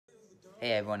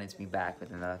Hey everyone, it's me back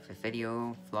with another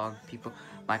video vlog, people.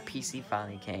 My PC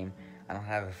finally came. I don't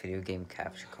have a video game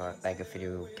capture card, like a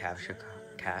video capture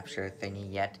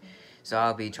thingy yet. So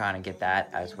I'll be trying to get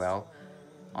that as well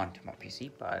onto my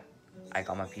PC, but I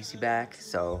got my PC back,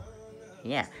 so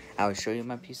yeah. I'll show you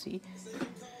my PC.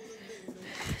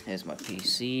 There's my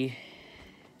PC,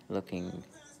 looking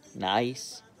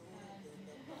nice.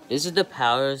 This is the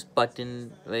power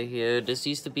button right here. This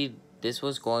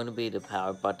was going to be the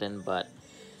power button, but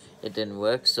it didn't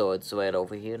work, so it's right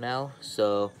over here now.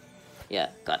 So yeah,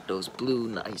 got those blue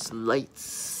nice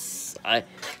lights. I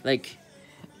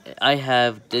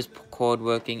have this cord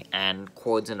working and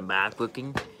cords in the back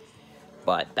working,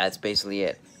 but that's basically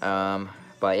it.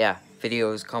 But yeah,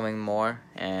 videos coming more,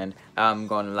 and I'm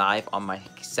going live on my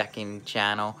second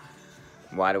channel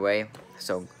right away.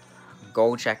 So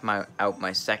go check out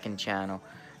my second channel,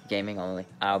 gaming only.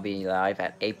 I'll be live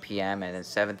at 8 p.m. and at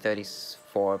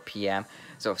 7:34 p.m.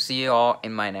 So see you all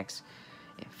in my next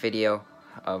video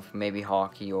of maybe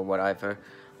hockey or whatever,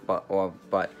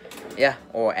 but yeah,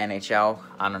 or NHL.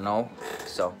 I don't know.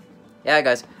 So yeah,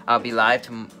 guys, I'll be live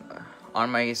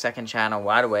on my second channel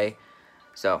right away.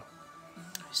 So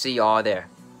see you all there.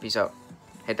 Peace out.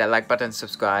 Hit that like button,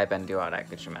 subscribe, and do all that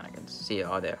good shenanigans. See you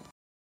all there.